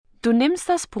Du nimmst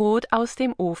das Brot aus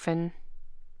dem Ofen.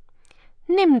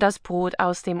 Nimm das Brot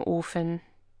aus dem Ofen.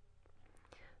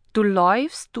 Du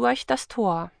läufst durch das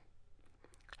Tor.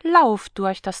 Lauf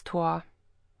durch das Tor.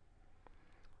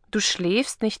 Du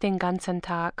schläfst nicht den ganzen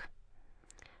Tag.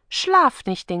 Schlaf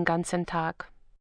nicht den ganzen Tag.